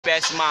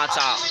Best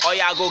matter. Oh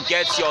yeah, go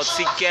get your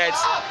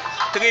tickets.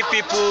 3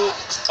 people,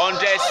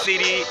 100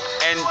 cedi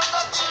and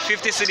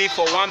 50 cedi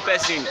for one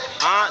person.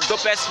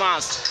 Dopest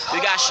fans, you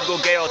guys should go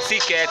get your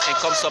ticket and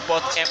come support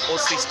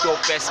MO6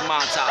 Dopest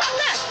matter.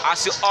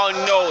 As you all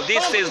know,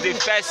 this is the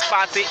first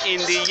party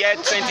in the year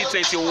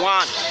 2021.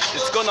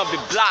 It's gonna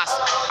be blast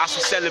as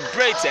we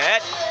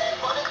celebrated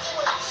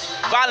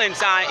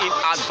Valentine in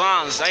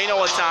advance. And you know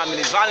what time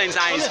it is?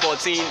 Valentine is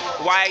 14.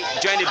 Why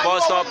join the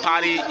bus stop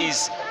party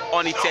is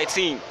on the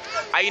 13th.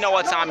 And you know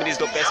what time it is,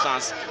 Dopest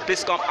fans?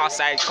 Please come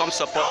outside, come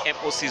support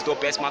MO6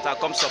 Dopest matter,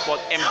 come support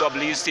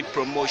MWC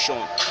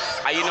promotion.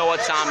 And you know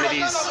what time it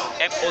is?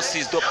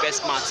 MO6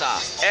 Dopest matter.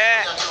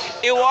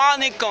 Ìwọ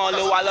nìkan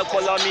ló wà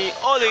lọ́pọlọ mi,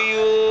 only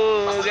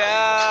you,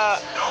 girl.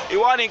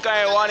 Ìwọ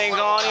nìkan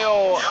ni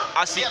o.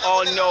 As you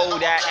all know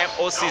that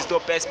MO6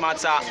 Dopest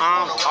matter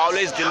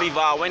always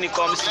deliver when it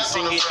comes to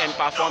singing and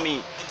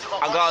performing.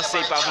 I gotta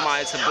say,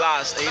 performance, it's a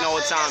blast. And you know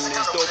what time it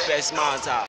is, Dopest matter.